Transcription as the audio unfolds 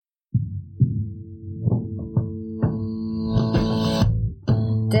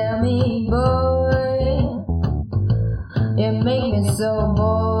me, boy. You make me so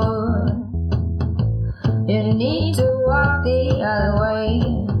bored. You need to walk the other way.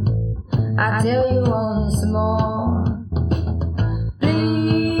 I tell you once more.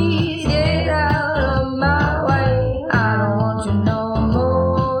 Please get out of my way. I don't want you no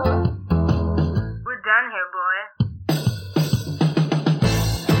more. We're done here, boy.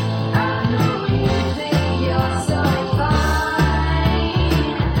 I know you think you're so fine,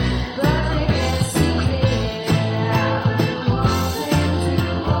 but it gets too clear. I've been wanting to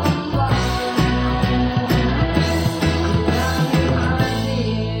bombard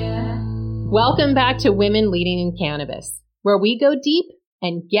you. Welcome back to Women Leading in Cannabis, where we go deep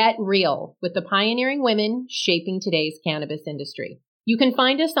and get real with the pioneering women shaping today's cannabis industry. You can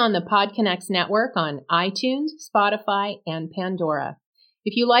find us on the PodConnects network on iTunes, Spotify, and Pandora.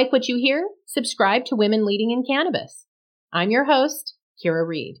 If you like what you hear, subscribe to Women Leading in Cannabis. I'm your host, Kira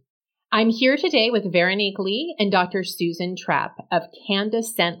Reed. I'm here today with Veronique Lee and Dr. Susan Trapp of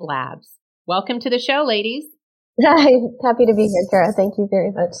Candescent Labs. Welcome to the show, ladies. Hi, happy to be here, Kara. Thank you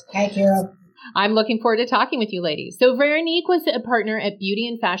very much. Hi, Kira. I'm looking forward to talking with you ladies. So Veronique was a partner at beauty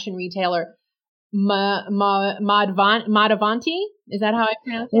and fashion retailer Modavanti. Is that how I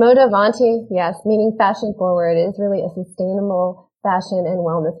pronounce it? Modavanti, yes, meaning fashion forward, is really a sustainable fashion and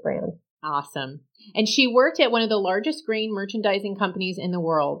wellness brand. Awesome. And she worked at one of the largest grain merchandising companies in the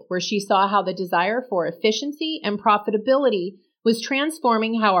world, where she saw how the desire for efficiency and profitability was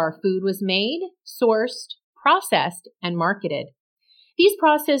transforming how our food was made, sourced, processed, and marketed. These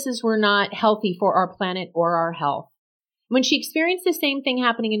processes were not healthy for our planet or our health. When she experienced the same thing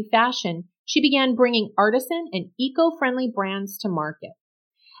happening in fashion, she began bringing artisan and eco-friendly brands to market.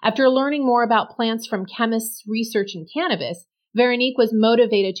 After learning more about plants from chemists researching cannabis, Veronique was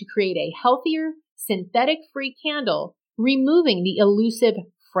motivated to create a healthier, synthetic-free candle, removing the elusive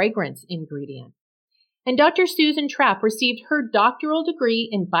fragrance ingredient. And Dr. Susan Trapp received her doctoral degree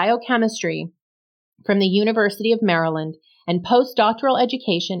in biochemistry from the University of Maryland and postdoctoral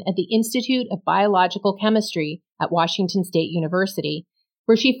education at the Institute of Biological Chemistry at Washington State University,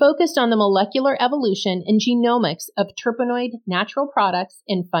 where she focused on the molecular evolution and genomics of terpenoid natural products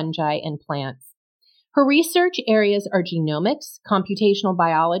in fungi and plants. Her research areas are genomics, computational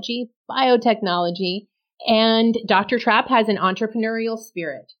biology, biotechnology, and Dr. Trapp has an entrepreneurial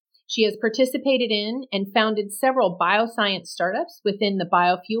spirit. She has participated in and founded several bioscience startups within the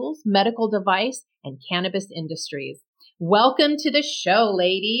biofuels, medical device, and cannabis industries. Welcome to the show,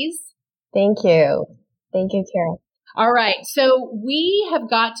 ladies. Thank you. Thank you, Kara. All right. So we have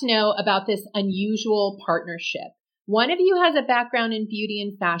got to know about this unusual partnership. One of you has a background in beauty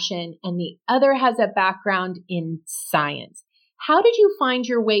and fashion, and the other has a background in science. How did you find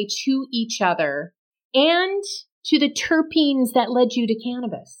your way to each other and to the terpenes that led you to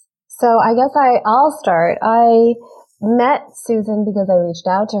cannabis? So I guess I'll start. I met Susan because I reached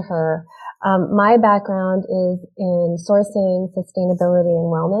out to her. My background is in sourcing, sustainability, and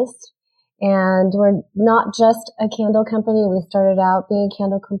wellness. And we're not just a candle company. We started out being a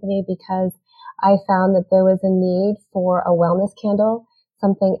candle company because I found that there was a need for a wellness candle,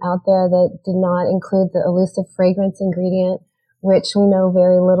 something out there that did not include the elusive fragrance ingredient, which we know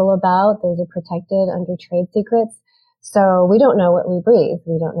very little about. Those are protected under trade secrets. So we don't know what we breathe.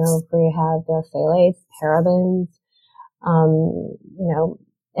 We don't know if we have their phthalates, parabens,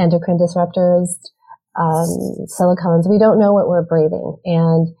 endocrine disruptors, silicones. We don't know what we're breathing.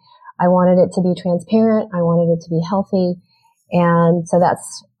 And I wanted it to be transparent. I wanted it to be healthy. And so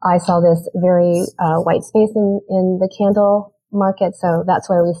I saw this very white space in the candle market. So that's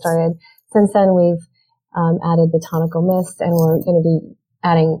where we started. Since then, we've added botanical mists, and we're going to be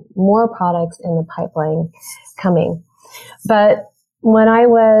adding more products in the pipeline coming. But when I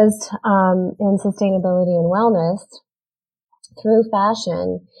was in sustainability and wellness, through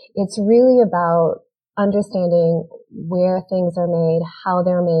fashion, it's really about understanding where things are made, how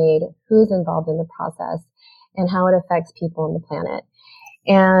they're made, who's involved in the process, and how it affects people and the planet.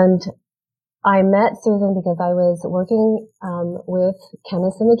 And I met Susan because I was working with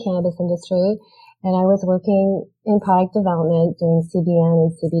chemists in the cannabis industry, and I was working in product development, doing CBN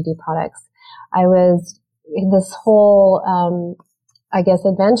and CBD products. This whole,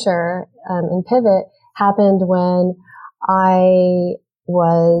 adventure and pivot happened when I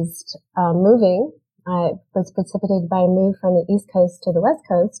was moving. I was precipitated by a move from the East Coast to the West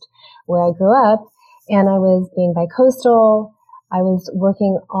Coast, where I grew up, and I was being bicoastal. I was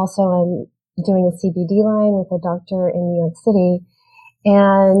working also on doing a CBD line with a doctor in New York City.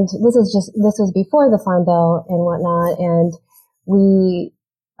 And this was before the Farm Bill and whatnot. And we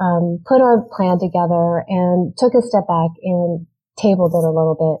put our plan together and took a step back and tabled it a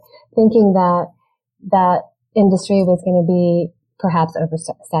little bit, thinking that that industry was going to be perhaps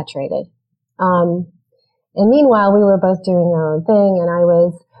oversaturated. And meanwhile, we were both doing our own thing, and I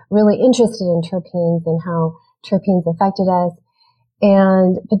was really interested in terpenes and how terpenes affected us,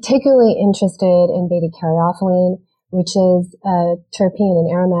 and particularly interested in beta-caryophyllene, which is a terpene, an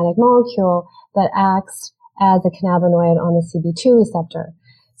aromatic molecule that acts as a cannabinoid on the CB2 receptor.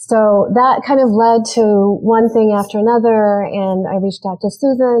 So that kind of led to one thing after another, and I reached out to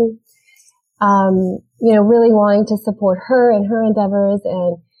Susan, really wanting to support her and her endeavors,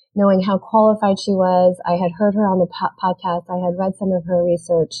 and knowing how qualified she was. I had heard her on the podcast. I had read some of her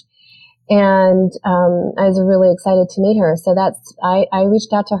research, and I was really excited to meet her. So I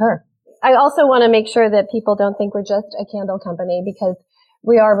reached out to her. I also want to make sure that people don't think we're just a candle company, because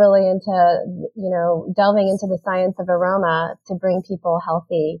we are really into, delving into the science of aroma to bring people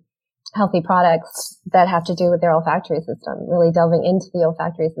healthy products that have to do with their olfactory system, really delving into the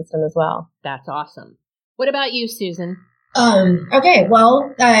olfactory system as well. That's awesome. What about you, Susan? Okay.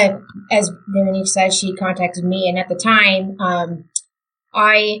 Well, as Veronique said, she contacted me, and at the time,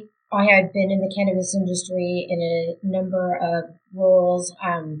 I had been in the cannabis industry in a number of roles.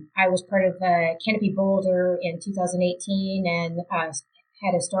 I was part of Canopy Boulder in 2018, and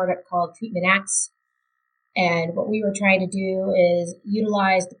had a startup called Treatment X. And what we were trying to do is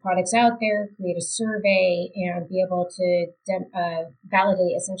utilize the products out there, create a survey, and be able to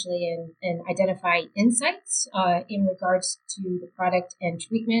validate essentially and identify insights in regards to the product and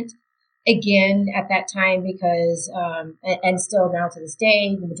treatment. Again, at that time, because, and still now to this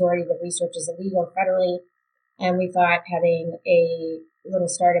day, the majority of the research is illegal federally. And we thought having a little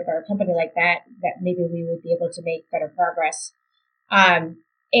startup or a company like that maybe we would be able to make better progress.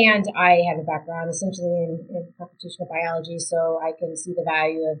 And I have a background essentially in computational biology, so I can see the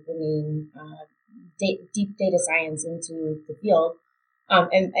value of bringing deep data science into the field.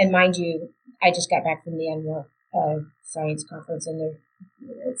 And mind you, I just got back from the annual science conference, and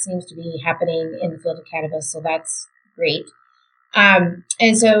it seems to be happening in the field of cannabis, so that's great. And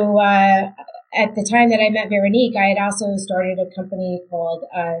so at the time that I met Veronique, I had also started a company called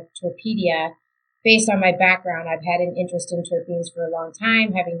Terpedia. Based on my background, I've had an interest in terpenes for a long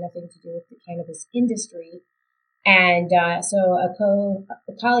time, having nothing to do with the cannabis industry. And so a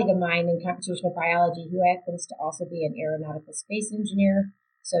colleague of mine in computational biology, who happens to also be an aeronautical space engineer,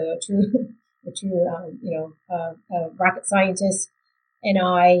 so a true rocket scientist, and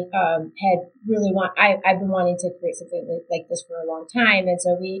I had really I've been wanting to create something like this for a long time, and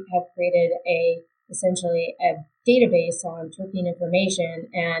so we have created essentially a database on terpene information,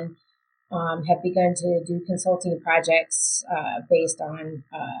 and have begun to do consulting projects based on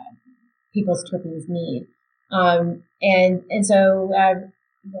people's terpenes need. And so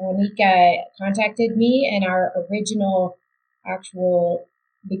Veronique contacted me, and our original actual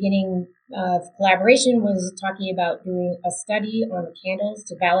beginning of collaboration was talking about doing a study on the candles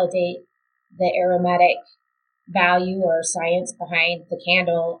to validate the aromatic value or science behind the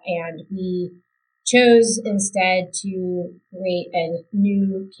candle, and we chose instead to create a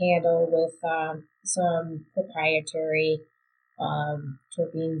new candle with some proprietary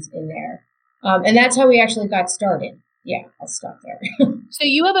terpenes in there. And that's how we actually got started. Yeah, I'll stop there. So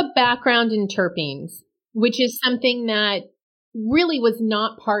you have a background in terpenes, which is something that really was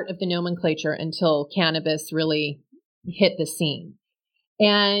not part of the nomenclature until cannabis really hit the scene.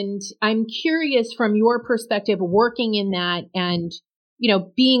 And I'm curious from your perspective, working in that and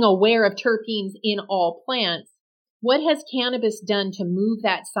being aware of terpenes in all plants, what has cannabis done to move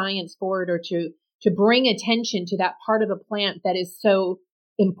that science forward, or to bring attention to that part of the plant that is so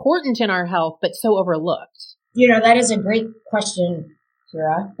important in our health, but so overlooked? That is a great question,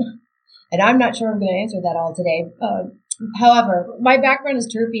 Kira. And I'm not sure I'm going to answer that all today. However, my background is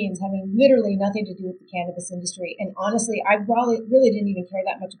terpenes, having literally nothing to do with the cannabis industry. And honestly, I really didn't even care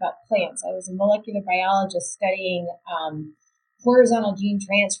that much about plants. I was a molecular biologist studying horizontal gene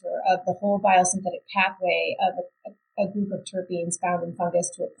transfer of the whole biosynthetic pathway of a group of terpenes found in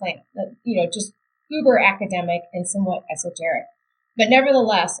fungus to a plant. Just uber academic and somewhat esoteric. But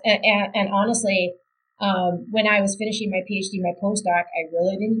nevertheless, and honestly, when I was finishing my PhD, my postdoc, I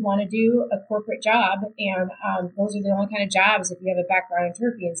really didn't want to do a corporate job. And those are the only kind of jobs, if you have a background in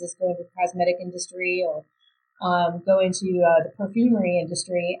terpenes, is go into the cosmetic industry or go into the perfumery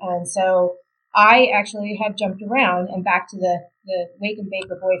industry. And so I actually have jumped around and back to the wake and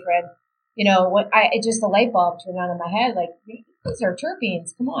baker boyfriend. The light bulb turned on in my head, like, these are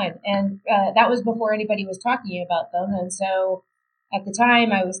terpenes, come on. And that was before anybody was talking about them. And so at the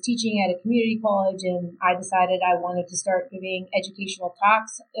time, I was teaching at a community college, and I decided I wanted to start giving educational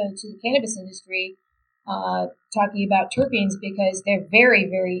talks to the cannabis industry talking about terpenes because they're very,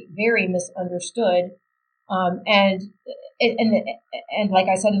 very, very misunderstood. And like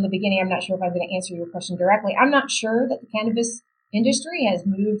I said in the beginning, I'm not sure if I'm going to answer your question directly. I'm not sure that the cannabis industry has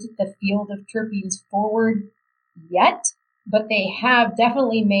moved the field of terpenes forward yet, but they have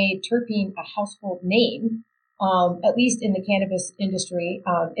definitely made terpene a household name, at least in the cannabis industry.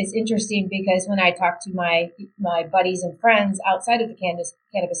 It's interesting because when I talk to my buddies and friends outside of the cannabis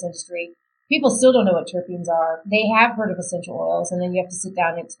industry, people still don't know what terpenes are. They have heard of essential oils, and then you have to sit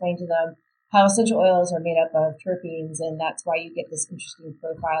down and explain to them how essential oils are made up of terpenes, and that's why you get this interesting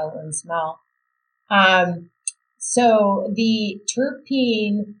profile and smell. So the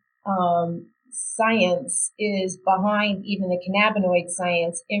terpene science is behind even the cannabinoid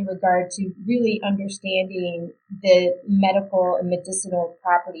science in regard to really understanding the medical and medicinal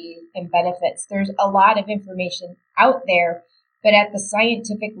properties and benefits. There's a lot of information out there, but at the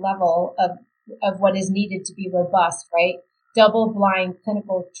scientific level of what is needed to be robust, right? Double-blind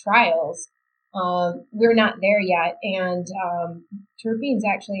clinical trials. We're not there yet, and terpenes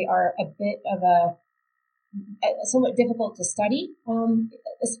actually are a bit of a somewhat difficult to study,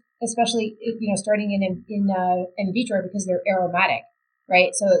 especially starting in vitro because they're aromatic,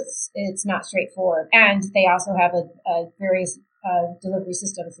 right? So it's not straightforward, and they also have a various delivery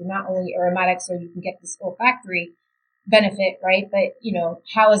systems. They're not only aromatic, so you can get this olfactory benefit, right? But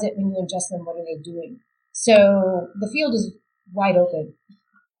how is it when you ingest them? What are they doing? So the field is wide open.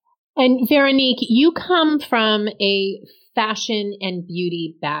 And Veronique, you come from a fashion and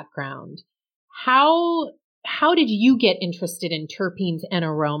beauty background. How did you get interested in terpenes and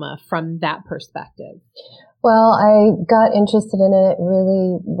aroma from that perspective? Well, I got interested in it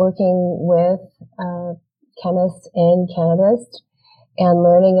really working with chemists in cannabis and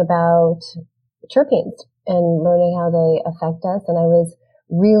learning about terpenes and learning how they affect us. And I was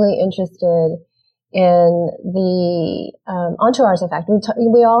really interested in the entourage effect.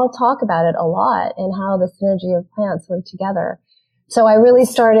 We all talk about it a lot and how the synergy of plants work together. So I really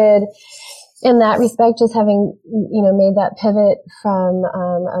started in that respect, just having, made that pivot from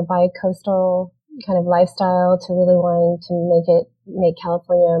a bi-coastal kind of lifestyle to really wanting to make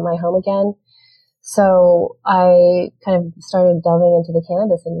California my home again. So I kind of started delving into the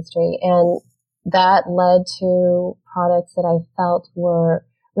cannabis industry, and that led to products that I felt were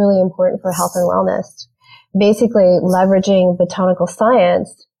really important for health and wellness. Basically leveraging botanical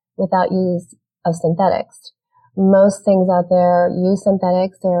science without use of synthetics. Most things out there use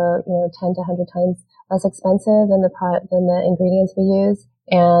synthetics. They're 10 to 100 times less expensive than the ingredients we use,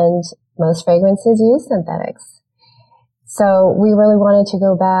 and most fragrances use synthetics. So we really wanted to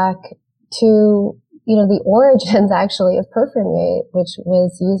go back to the origins actually of perfumery, which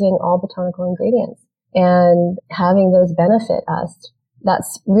was using all botanical ingredients and having those benefit us.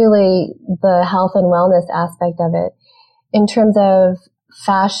 That's really the health and wellness aspect of it. In terms of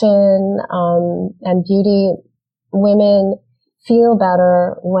fashion and beauty, women feel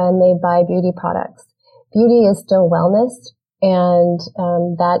better when they buy beauty products. Beauty is still wellness, and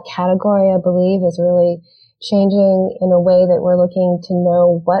that category, I believe, is really changing in a way that we're looking to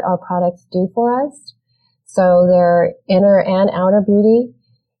know what our products do for us. So they're inner and outer beauty.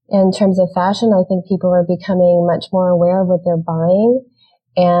 In terms of fashion, I think people are becoming much more aware of what they're buying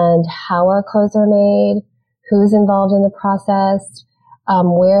and how our clothes are made, who's involved in the process,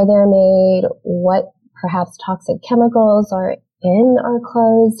 where they're made, what perhaps toxic chemicals are in our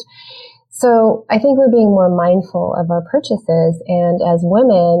clothes. So I think we're being more mindful of our purchases. And as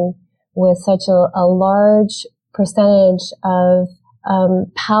women with such a large percentage of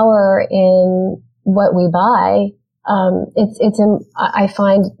power in what we buy, I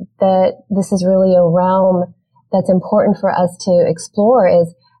find that this is really a realm that's important for us to explore,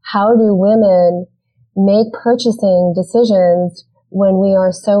 is how do women make purchasing decisions when we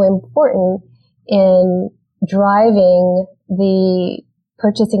are so important in driving the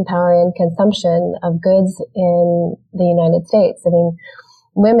purchasing power and consumption of goods in the United States. I mean,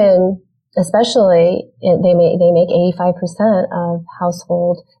 women, especially, they make 85% of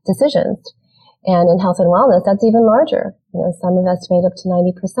household decisions. And in health and wellness, that's even larger. Some have estimated up to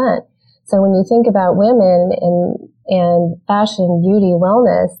 90%. So when you think about women and fashion, beauty,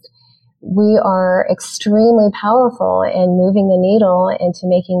 wellness, we are extremely powerful in moving the needle into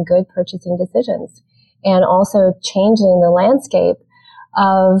making good purchasing decisions and also changing the landscape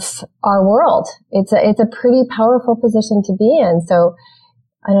of our world. It's a pretty powerful position to be in. So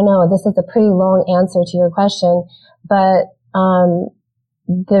I don't know, this is a pretty long answer to your question, but I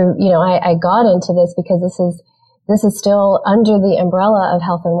got into this because this is still under the umbrella of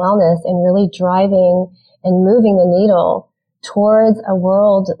health and wellness and really driving and moving the needle towards a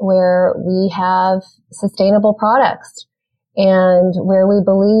world where we have sustainable products and where we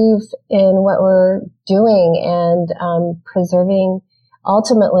believe in what we're doing and preserving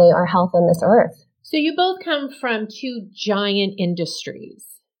ultimately our health on this earth. So you both come from two giant industries.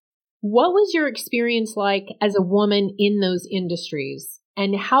 What was your experience like as a woman in those industries?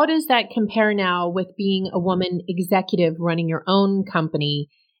 And how does that compare now with being a woman executive running your own company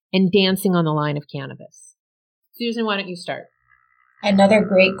and dancing on the line of cannabis? Susan, why don't you start? Another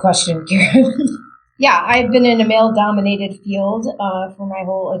great question, Karen. Yeah, I've been in a male-dominated field for my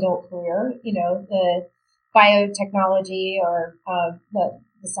whole adult career. You know, the biotechnology or the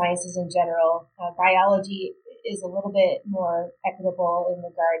sciences in general. Biology is a little bit more equitable in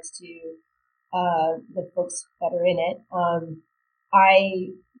regards to the folks that are in it.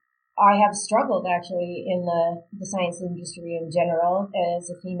 I have struggled actually in the science industry in general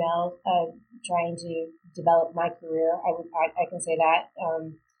as a female trying to develop my career. I can say that.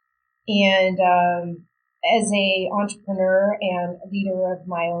 As a entrepreneur and leader of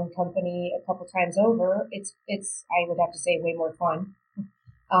my own company a couple times over, it's I would have to say way more fun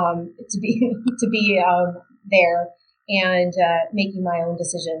to be there and making my own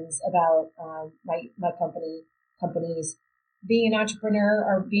decisions about my companies. Being an entrepreneur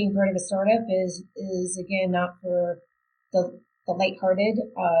or being part of a startup is again not for the lighthearted.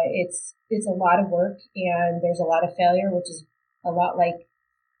 It's a lot of work and there's a lot of failure, which is a lot like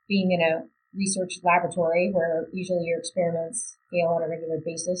being in a research laboratory where usually your experiments fail on a regular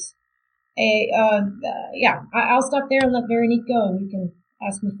basis. I'll stop there and let Veronique go, and you can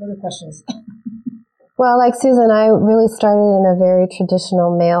ask me further questions. Well, like Susan, I really started in a very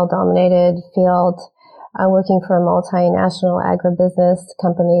traditional male-dominated field, working for a multinational agribusiness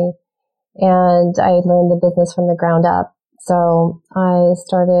company, and I learned the business from the ground up. So I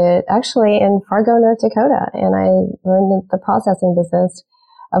started actually in Fargo, North Dakota, and I learned the processing business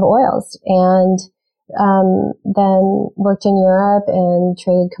of oils, and then worked in Europe and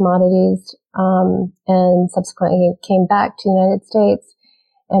traded commodities, and subsequently came back to the United States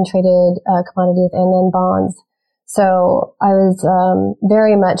and traded commodities and then bonds. So I was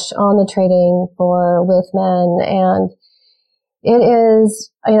very much on the trading floor with men, and it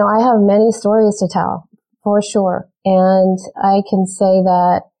is, I have many stories to tell for sure, and I can say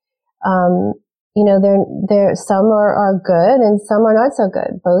that there some are good and some are not so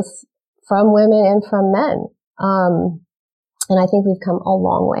good, both from women and from men. And I think we've come a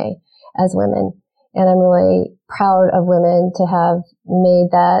long way as women. And I'm really proud of women to have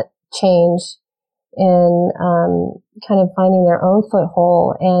made that change in kind of finding their own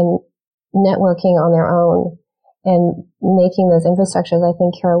foothold and networking on their own and making those infrastructures. I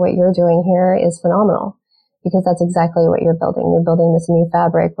think, Kara, what you're doing here is phenomenal, because that's exactly what you're building. You're building this new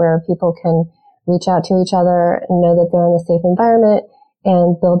fabric where people can reach out to each other and know that they're in a safe environment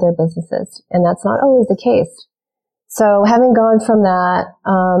and build their businesses. And that's not always the case. So having gone from that,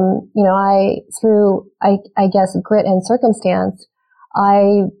 through grit and circumstance,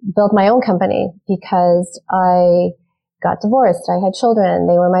 I built my own company because I got divorced. I had children.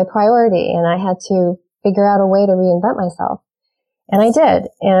 They were my priority, and I had to figure out a way to reinvent myself. And I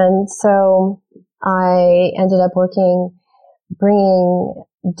did. And so I ended up bringing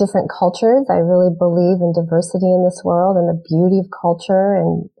different cultures. I really believe in diversity in this world and the beauty of culture.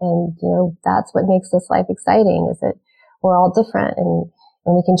 And that's what makes this life exciting, is that we're all different and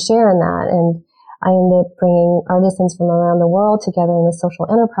we can share in that. And I ended up bringing artisans from around the world together in a social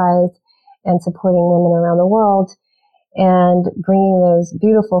enterprise and supporting women around the world and bringing those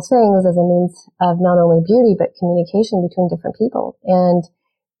beautiful things as a means of not only beauty, but communication between different people. And,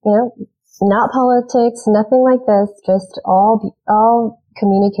 not politics, nothing like this, just all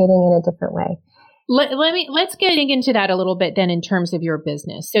communicating in a different way. Let's get into that a little bit then in terms of your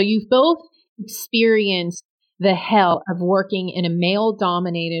business. So you've both experienced the hell of working in a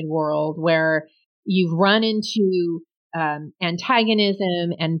male-dominated world where you've run into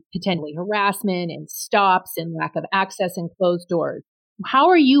antagonism and potentially harassment and stops and lack of access and closed doors. How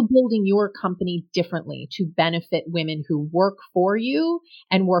are you building your company differently to benefit women who work for you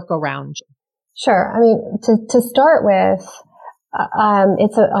and work around you? Sure. I mean, to start with, we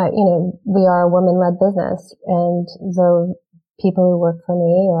are a woman-led business, and the people who work for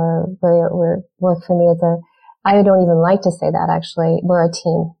me work for me I don't even like to say that, actually. We're a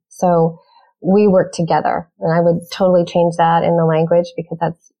team. So we work together, and I would totally change that in the language, because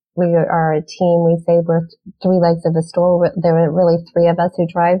we are a team. We say we're three legs of a stool. There are really three of us who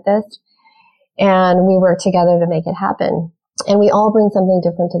drive this, and we work together to make it happen. And we all bring something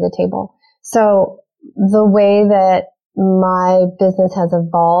different to the table. So the way that my business has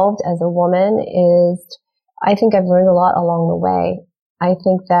evolved as a woman is I think I've learned a lot along the way. I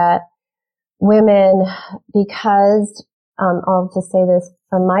think that women, because, I'll just say this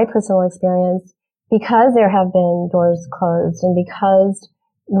from my personal experience, because there have been doors closed and because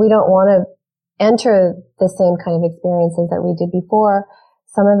we don't want to enter the same kind of experiences that we did before,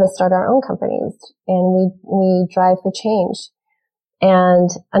 some of us start our own companies and we drive for change. And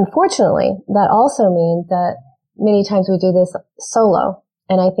unfortunately, that also means that many times we do this solo.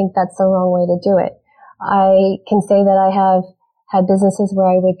 And I think that's the wrong way to do it. I can say that I have had businesses where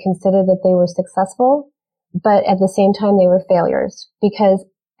I would consider that they were successful, but at the same time they were failures because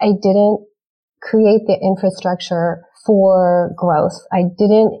I didn't create the infrastructure for growth. I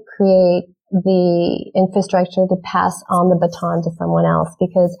didn't create the infrastructure to pass on the baton to someone else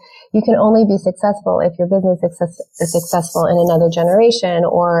because you can only be successful if your business is successful in another generation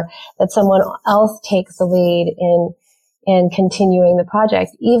or that someone else takes the lead in continuing the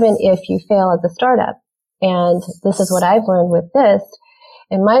project, even if you fail as a startup. And this is what I've learned with this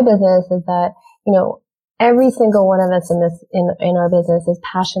in my business is that, you know, every single one of us in our business is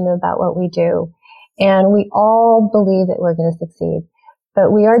passionate about what we do. And we all believe that we're going to succeed.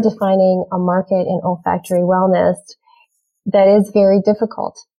 But we are defining a market in olfactory wellness that is very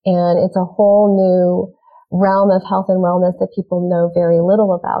difficult. And it's a whole new realm of health and wellness that people know very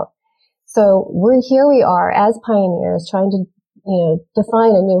little about. So we are as pioneers trying to,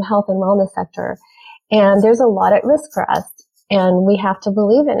 define a new health and wellness sector. And there's a lot at risk for us and we have to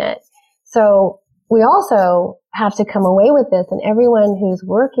believe in it. So we also have to come away with this and everyone who's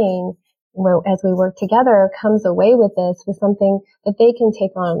working as we work together comes away with this with something that they can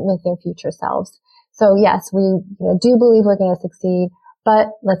take on with their future selves. So yes, we do believe we're going to succeed, but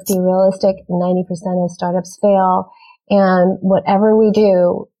let's be realistic. 90% of startups fail. And whatever we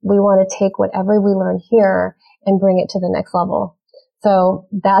do, we want to take whatever we learn here and bring it to the next level. So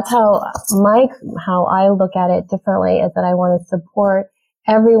that's how I look at it differently is that I want to support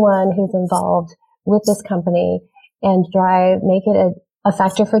everyone who's involved with this company and make it a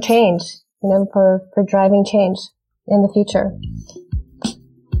factor for change, for driving change in the future.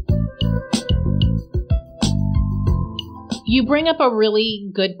 You bring up a really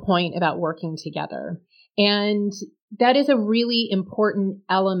good point about working together. And that is a really important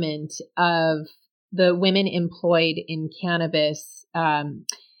element of the women employed in cannabis.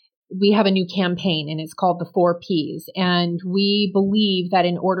 We have a new campaign and it's called the 4 Ps. And we believe that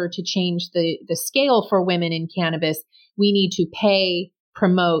in order to change the scale for women in cannabis, we need to pay,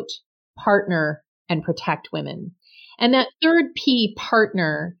 promote, partner, and protect women. And that third P,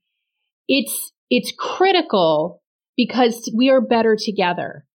 partner, it's critical because we are better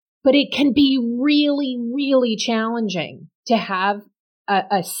together. But it can be really, really challenging to have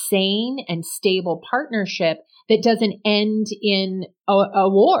a sane and stable partnership that doesn't end in a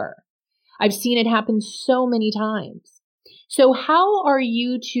war. I've seen it happen so many times. So how are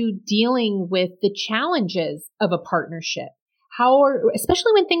you two dealing with the challenges of a partnership?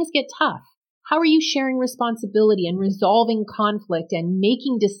 Especially when things get tough, how are you sharing responsibility and resolving conflict and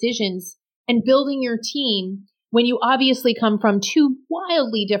making decisions and building your team when you obviously come from two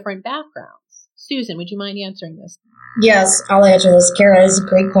wildly different backgrounds? Susan, would you mind answering this? Yes, I'll answer this. Kara, this is a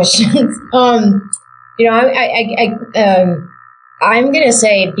great question. I'm going to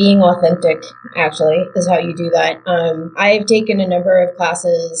say being authentic, actually, is how you do that. I've taken a number of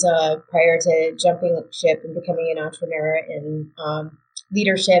classes prior to jumping ship and becoming an entrepreneur in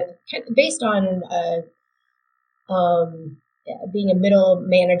leadership based on being a middle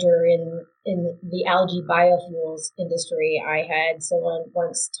manager in the algae biofuels industry. I had someone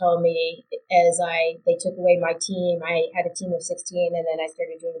once tell me they took away my team, I had a team of 16 and then I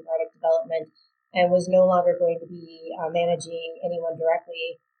started doing product development and was no longer going to be managing anyone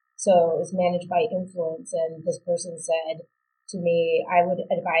directly. So it was managed by influence. And this person said to me, I would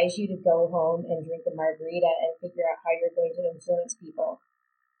advise you to go home and drink a margarita and figure out how you're going to influence people.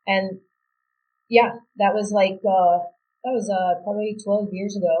 And yeah, that was probably 12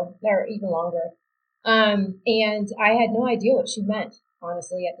 years ago, or even longer. And I had no idea what she meant,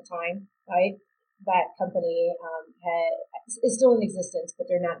 honestly, at the time, right? That company is still in existence, but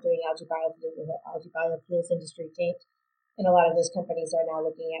they're not doing algae biofuels. The algae biofuels industry tanked, and a lot of those companies are now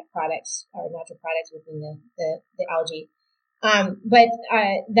looking at products or natural products within the algae. But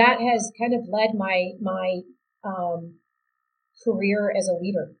that has kind of led my career as a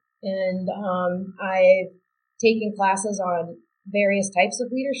leader, and I've taken classes on various types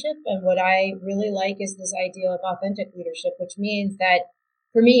of leadership. And what I really like is this idea of authentic leadership, which means that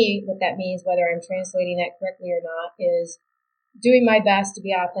for me, what that means, whether I'm translating that correctly or not, is doing my best to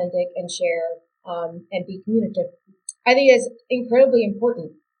be authentic and share and be communicative. I think it's incredibly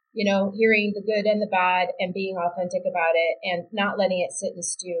important hearing the good and the bad and being authentic about it and not letting it sit and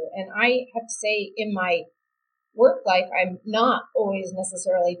stew. And I have to say, in my work life, I'm not always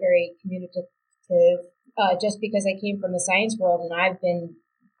necessarily very communicative, just because I came from the science world and I've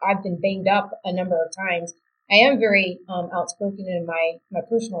been banged up a number of times. I am very outspoken in my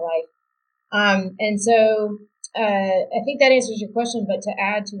personal life. And so I think that answers your question, but to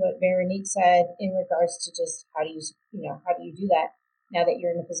add to what Veronique said in regards to just how do you do that now that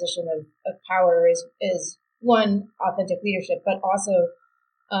you're in a position of power is one, authentic leadership, but also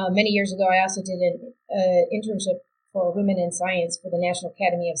many years ago, I also did an internship for women in science for the National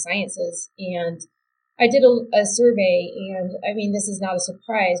Academy of Sciences. And I did a survey, and I mean, this is not a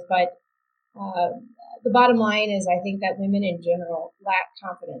surprise, but the bottom line is I think that women in general lack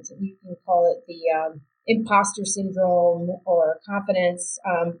confidence. And you can call it the imposter syndrome or confidence.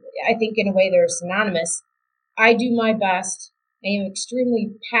 I think in a way they're synonymous. I do my best. I am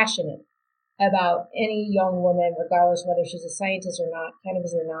extremely passionate about any young woman, regardless whether she's a scientist or not,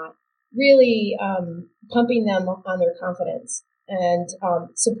 cannabis or not, really pumping them on their confidence and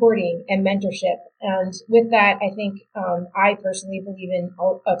supporting and mentorship. And with that, I think I personally believe in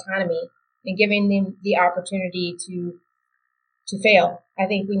autonomy and giving them the opportunity to fail. I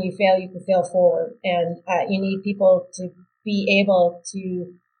think when you fail, you can fail forward, and you need people to be able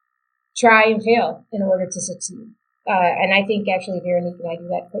to try and fail in order to succeed. And I think actually Veronique and I do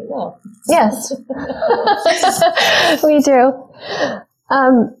that quite well. Yes, we do.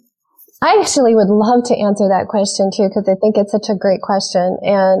 I actually would love to answer that question too, because I think it's such a great question.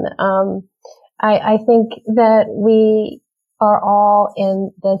 And I think that we are all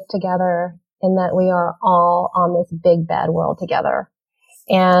in this together, and that we are all on this big bad world together.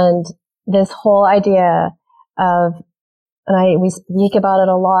 And this whole idea of, we speak about it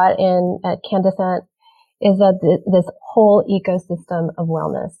a lot at Candescent, is that this whole ecosystem of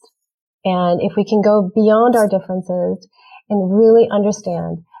wellness. And if we can go beyond our differences and really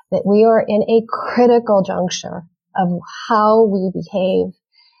understand that we are in a critical juncture of how we behave,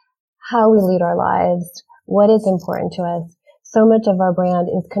 how we lead our lives, what is important to us. So much of our brand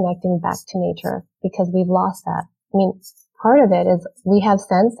is connecting back to nature because we've lost that. I mean, part of it is we have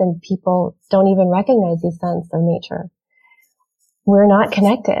sense and people don't even recognize these sense of nature. We're not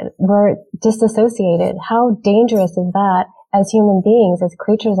connected. We're disassociated. How dangerous is that as human beings, as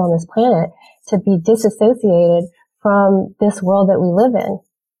creatures on this planet, to be disassociated from this world that we live in?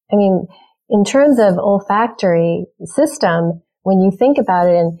 I mean, in terms of olfactory system, when you think about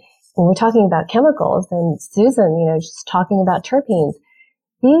it, and when we're talking about chemicals, and Susan, just talking about terpenes,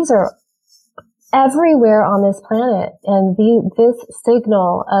 these are everywhere on this planet. And this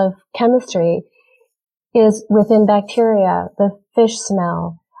signal of chemistry is within bacteria, the fish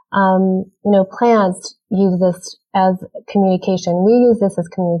smell. Plants use this as communication. We use this as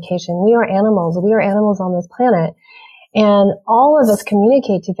communication. We are animals. We are animals on this planet. And all of us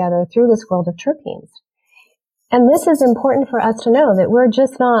communicate together through this world of terpenes. And this is important for us to know, that we're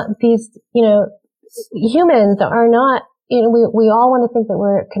just not these, humans are not, we all want to think that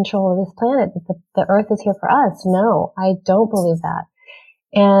we're in control of this planet, that the earth is here for us. No, I don't believe that.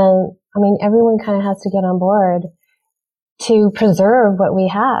 And I mean, everyone kind of has to get on board to preserve what we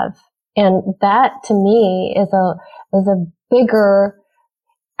have. And that to me is a bigger,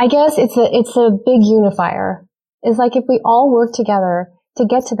 I guess it's a big unifier. It's like if we all work together to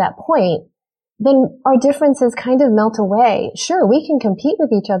get to that point, then our differences kind of melt away. Sure, we can compete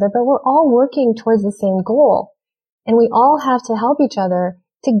with each other, but we're all working towards the same goal. And we all have to help each other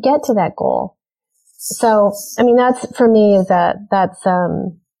to get to that goal. So, I mean, that's, for me, it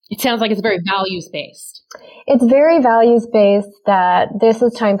sounds like it's very values-based. It's very values-based, that this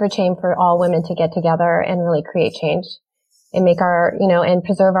is time for change for all women to get together and really create change and make and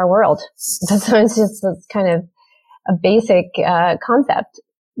preserve our world. So it's just kind of a basic concept,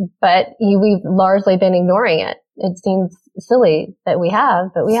 but we've largely been ignoring it. It seems silly that we have,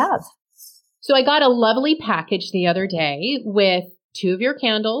 but we have. So I got a lovely package the other day with 2 of your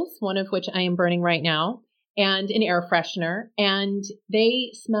candles, one of which I am burning right now, and an air freshener, and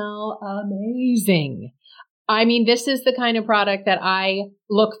they smell amazing. I mean, this is the kind of product that I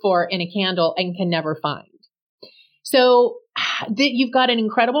look for in a candle and can never find. So you've got an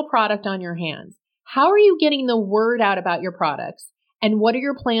incredible product on your hands. How are you getting the word out about your products? And what are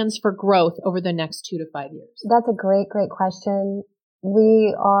your plans for growth over the next 2 to 5 years? That's a great, great question.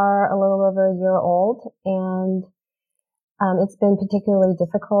 We are a little over a year old, and it's been particularly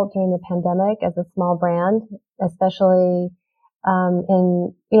difficult during the pandemic as a small brand, especially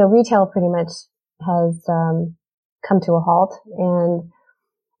in, retail pretty much has come to a halt, and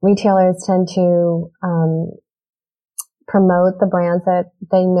retailers tend to promote the brands that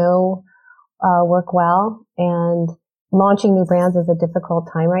they know work well. And launching new brands is a difficult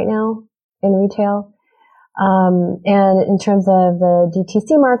time right now in retail. And in terms of the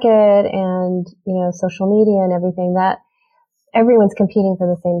DTC market and, social media and everything, that everyone's competing for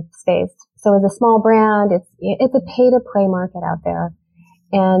the same space. So as a small brand, it's a pay to play market out there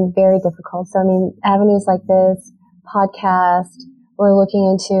and very difficult. So, avenues like this, podcast, we're looking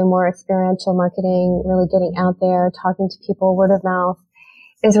into more experiential marketing, really getting out there, talking to people, word of mouth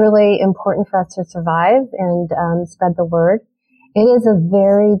is really important for us to survive and spread the word. It is a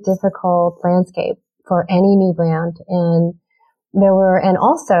very difficult landscape for any new brand. And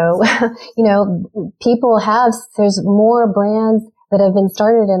also, there's more brands that have been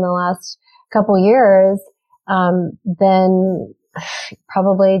started in the last couple years, than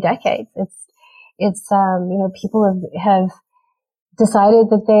probably decades. It's people have decided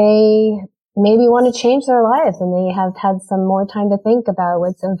that they maybe want to change their lives and they have had some more time to think about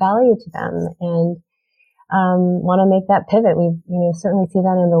what's of value to them and, want to make that pivot. We, certainly see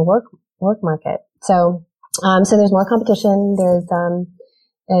that in the work market. So there's more competition. There's,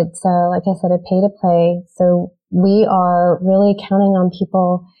 like I said, a pay to play. So we are really counting on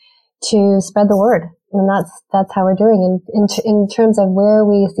people to spread the word. And that's how we're doing. And in terms of where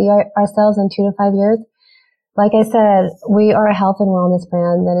we see ourselves in 2 to 5 years, like I said, we are a health and wellness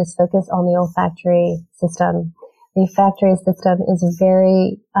brand that is focused on the olfactory system. The olfactory system is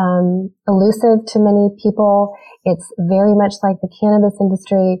very elusive to many people. It's very much like the cannabis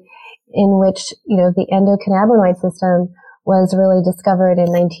industry, in which, the endocannabinoid system was really discovered in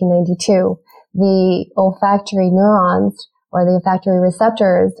 1992. The olfactory neurons or the olfactory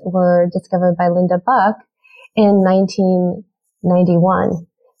receptors were discovered by Linda Buck in 1991.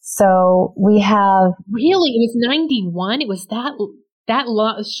 So we have... Really? It was 91? It was that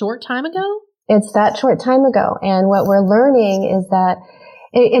short time ago? It's that short time ago. And what we're learning is that,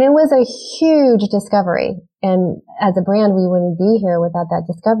 and it was a huge discovery. And as a brand, we wouldn't be here without that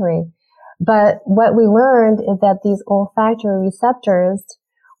discovery. But what we learned is that these olfactory receptors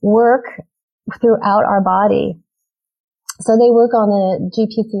work throughout our body. So they work on the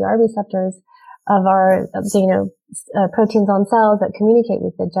GPCR receptors of our, proteins on cells that communicate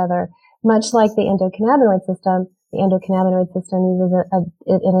with each other, much like the endocannabinoid system. The endocannabinoid system uses it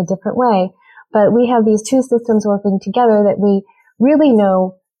in a different way. But we have these two systems working together that we really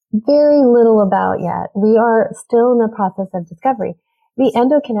know very little about yet. We are still in the process of discovery. The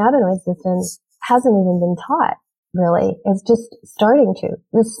endocannabinoid system hasn't even been taught, really. It's just starting to.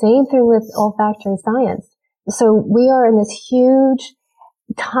 The same thing with olfactory science. So we are in this huge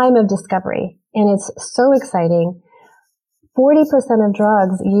time of discovery, and it's so exciting. 40% of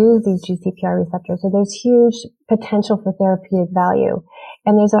drugs use these GCPR receptors, so there's huge potential for therapeutic value.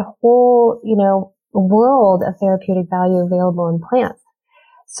 And there's a whole, world of therapeutic value available in plants.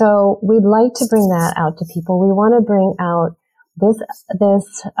 So we'd like to bring that out to people. We want to bring out the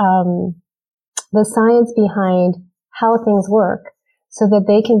science behind how things work so that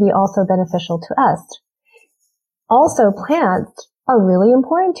they can be also beneficial to us. Also, plants are really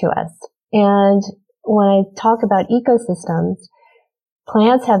important to us. And when I talk about ecosystems,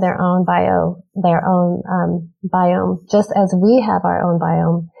 plants have their own biome, just as we have our own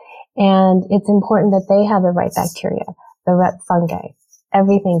biome. And it's important that they have the right bacteria, the right fungi,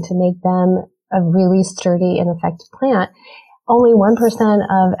 everything to make them a really sturdy and effective plant. Only 1%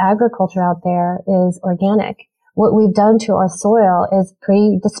 of agriculture out there is organic. What we've done to our soil is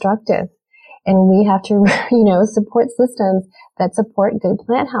pretty destructive. And we have to, support systems that support good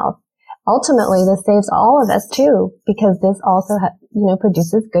plant health. Ultimately, this saves all of us too, because this also,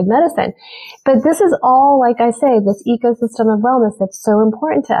 produces good medicine. But this is all, like I say, this ecosystem of wellness that's so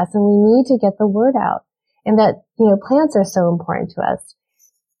important to us, and we need to get the word out. And that, plants are so important to us.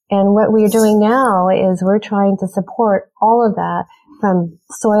 And what we're doing now is we're trying to support all of that from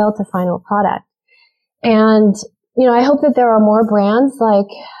soil to final product. And, I hope that there are more brands like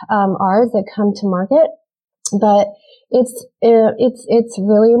ours that come to market, but it's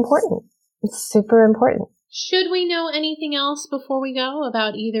really important. It's super important. Should we know anything else before we go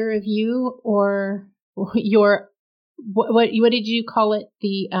about either of you or your, what did you call it?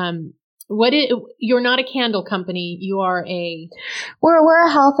 You're not a candle company. You are we're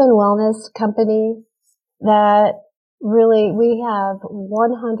a health and wellness company that really, we have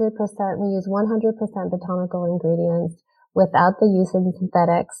 100%, we use 100% botanical ingredients without the use of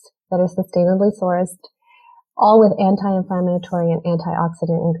synthetics that are sustainably sourced, all with anti-inflammatory and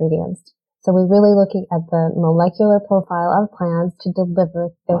antioxidant ingredients. So we're really looking at the molecular profile of plants to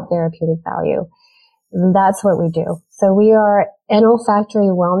deliver their therapeutic value. That's what we do. So we are an olfactory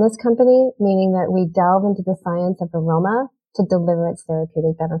wellness company, meaning that we delve into the science of aroma to deliver its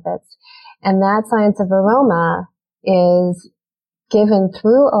therapeutic benefits. And that science of aroma is given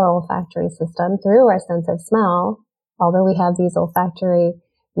through our olfactory system, through our sense of smell, although we have these olfactory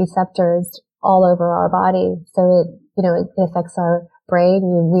receptors all over our body. So it affects our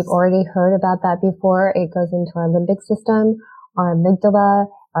brain. We've already heard about that before. It goes into our limbic system, our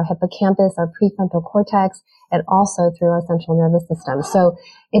amygdala, our hippocampus, our prefrontal cortex, and also through our central nervous system. So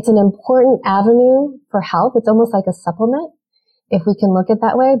it's an important avenue for health. It's almost like a supplement, if we can look at it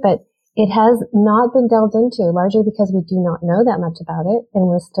that way, but it has not been delved into, largely because we do not know that much about it,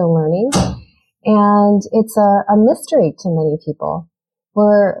 and we're still learning. And it's a mystery to many people.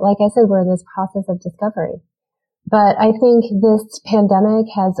 Like I said, we're in this process of discovery. But I think this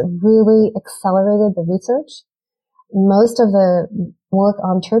pandemic has really accelerated the research. Most of the work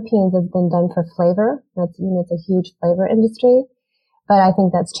on terpenes has been done for flavor. It's a huge flavor industry, but I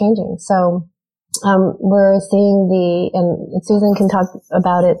think that's changing. So we're seeing and Susan can talk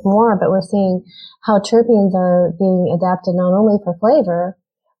about it more, but we're seeing how terpenes are being adapted not only for flavor,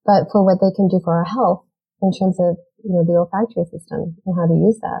 but for what they can do for our health in terms of, the olfactory system and how to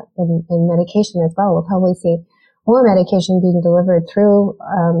use that in medication as well. We'll probably see more medication being delivered through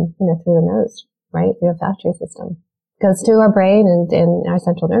the nose, right? The olfactory system goes to our brain and our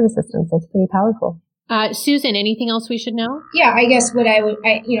central nervous system. So it's pretty powerful. Susan, anything else we should know? Yeah, I guess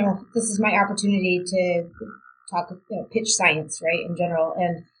this is my opportunity to talk, pitch science, right, in general.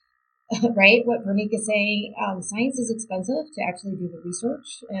 And, right, what Veronique is saying, science is expensive to actually do the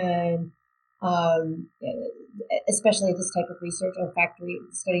research. And, especially this type of research,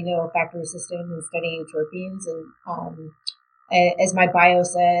 studying the olfactory system and studying terpenes. And, as my bio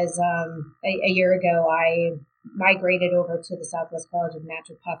says, a year ago, I migrated over to the Southwest College of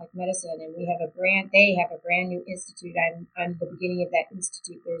Naturopathic Medicine, and they have a brand new institute. I'm the beginning of that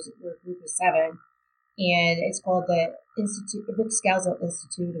institute. We're a group of 7, and it's called the Rick Scalzo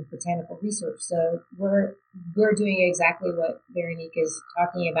Institute of Botanical Research. So we're doing exactly what Veronique is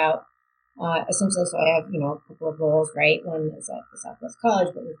talking about. Essentially, so I have, a couple of roles, right? One is at the Southwest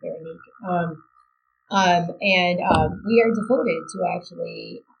College, but with Veronique. We are devoted to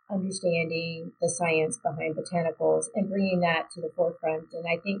actually understanding the science behind botanicals and bringing that to the forefront. And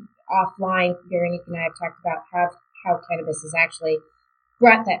I think offline, Veronique and I have talked about how cannabis has actually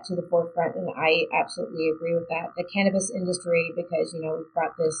brought that to the forefront, and I absolutely agree with that. The cannabis industry, because, we've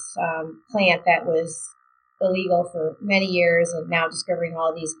brought this plant that was illegal for many years, and now discovering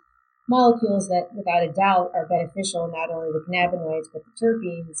all these molecules that without a doubt are beneficial, not only the cannabinoids, but the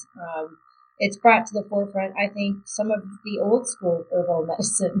terpenes. It's brought to the forefront, I think, some of the old school herbal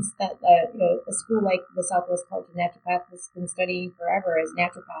medicines that, a school like the Southwest College of Naturopaths has been studying forever as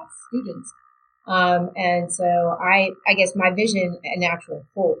naturopath students. And so I guess my vision and actual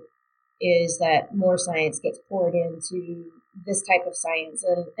hope is that more science gets poured into this type of science.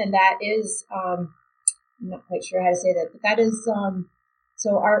 And that is, I'm not quite sure how to say that, but that is,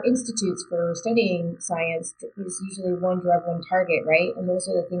 so our institutes for studying science is usually one drug, one target, right? And those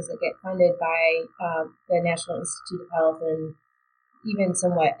are the things that get funded by the National Institute of Health and even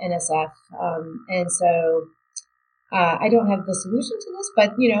somewhat NSF. And so I don't have the solution to this,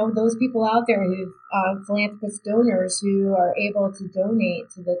 but, those people out there who philanthropist donors who are able to donate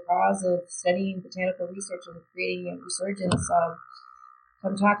to the cause of studying botanical research and creating a resurgence,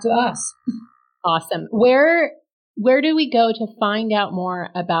 come talk to us. Awesome. Where do we go to find out more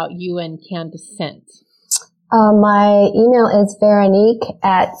about you and Candescent? My email is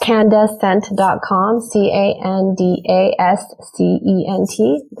Veronique@candescent.com,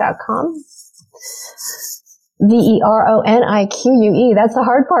 CANDASCENT.com. VERONIQUE. That's the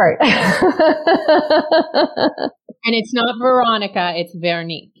hard part. And it's not Veronica, it's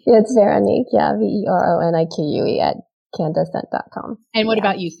Veronique. It's Veronique, yeah, VERONIQUE at candescent.com. And what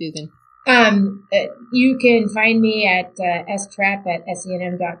about you, Susan? You can find me at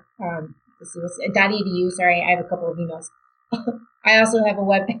strap@senm.edu. Sorry, I have a couple of emails. I also have a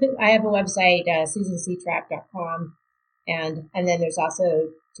website, susanctrap.com, and then there's also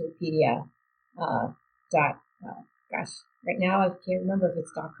Terpedia. Right now I can't remember if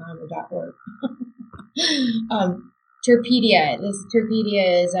it's .com or .org. Terpedia. Terpedia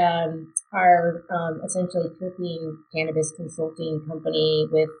is our essentially terpene cannabis consulting company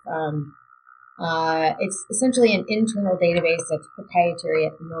with it's essentially an internal database that's proprietary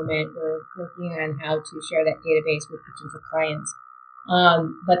at the moment. We're working on how to share that database with potential clients.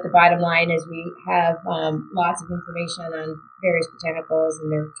 But the bottom line is we have lots of information on various botanicals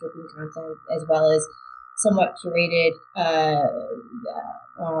and their terpene content, as well as somewhat curated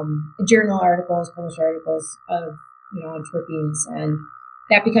journal articles, published articles of on terpenes. And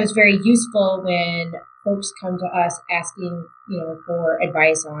that becomes very useful when folks come to us asking, for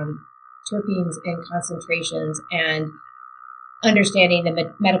advice on terpenes and concentrations and understanding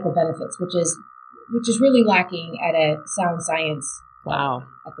the medical benefits, which is really lacking at a sound science. Wow.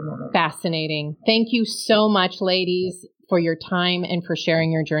 At the moment. Fascinating. Thank you so much, ladies, for your time and for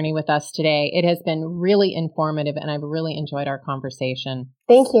sharing your journey with us today. It has been really informative, and I've really enjoyed our conversation.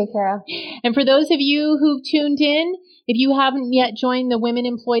 Thank you, Kara. And for those of you who've tuned in, if you haven't yet joined the Women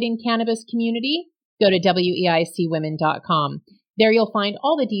Employed in Cannabis community, go to weicwomen.com. There you'll find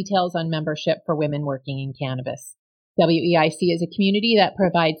all the details on membership for women working in cannabis. WEIC is a community that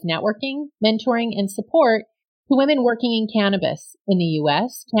provides networking, mentoring, and support to women working in cannabis in the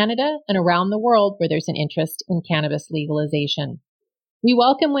U.S., Canada, and around the world where there's an interest in cannabis legalization. We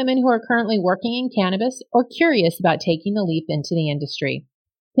welcome women who are currently working in cannabis or curious about taking the leap into the industry.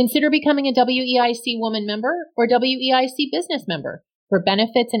 Consider becoming a WEIC woman member or WEIC business member for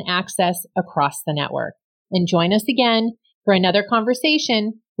benefits and access across the network. And join us again for another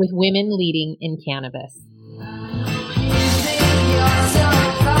conversation with women leading in cannabis.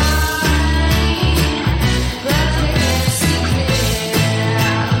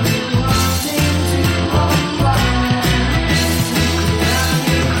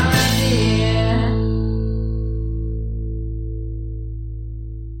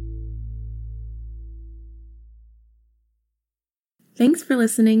 Thanks for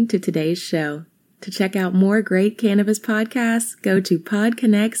listening to today's show. To check out more great cannabis podcasts, go to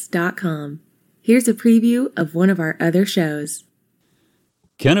podconnects.com. Here's a preview of one of our other shows.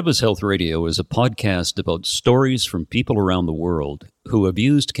 Cannabis Health Radio is a podcast about stories from people around the world who have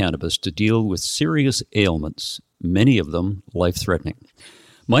used cannabis to deal with serious ailments, many of them life-threatening.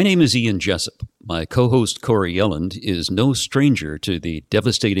 My name is Ian Jessup. My co-host Corey Yelland is no stranger to the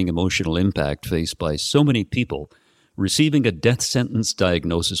devastating emotional impact faced by so many people receiving a death sentence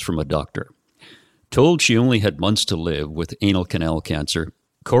diagnosis from a doctor. Told she only had months to live with anal canal cancer,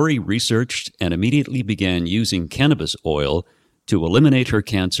 Corey researched and immediately began using cannabis oil to eliminate her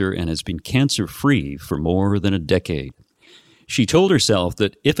cancer and has been cancer-free for more than a decade. She told herself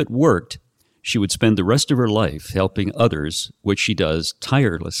that if it worked, she would spend the rest of her life helping others, which she does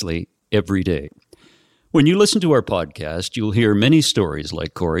tirelessly every day. When you listen to our podcast, you'll hear many stories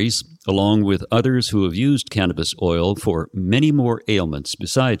like Corey's, along with others who have used cannabis oil for many more ailments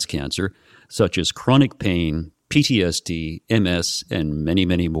besides cancer, such as chronic pain, PTSD, MS, and many,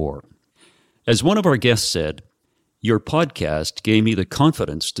 many more. As one of our guests said, "Your podcast gave me the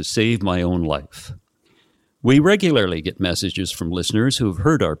confidence to save my own life." We regularly get messages from listeners who have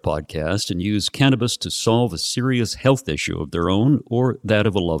heard our podcast and use cannabis to solve a serious health issue of their own or that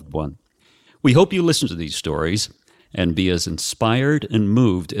of a loved one. We hope you listen to these stories and be as inspired and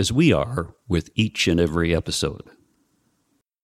moved as we are with each and every episode.